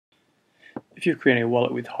If you're creating a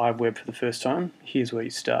wallet with Hive Web for the first time, here's where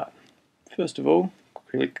you start. First of all,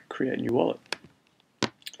 click Create New Wallet.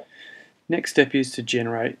 Next step is to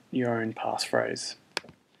generate your own passphrase.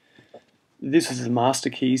 This is the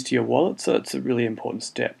master keys to your wallet, so it's a really important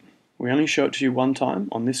step. We only show it to you one time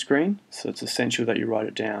on this screen, so it's essential that you write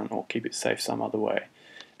it down or keep it safe some other way.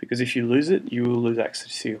 Because if you lose it, you will lose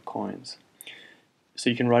access to your coins.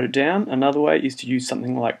 So you can write it down. Another way is to use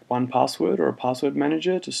something like 1Password or a password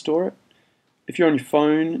manager to store it. If you're on your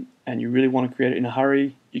phone and you really want to create it in a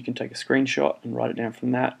hurry, you can take a screenshot and write it down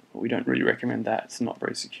from that, but we don't really recommend that, it's not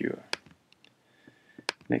very secure.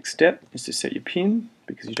 Next step is to set your PIN,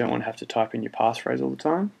 because you don't want to have to type in your passphrase all the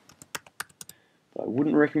time. But I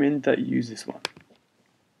wouldn't recommend that you use this one.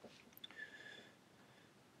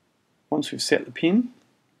 Once we've set the PIN,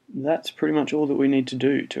 that's pretty much all that we need to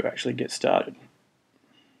do to actually get started.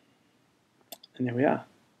 And there we are.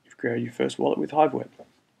 You've created your first wallet with Hive Web.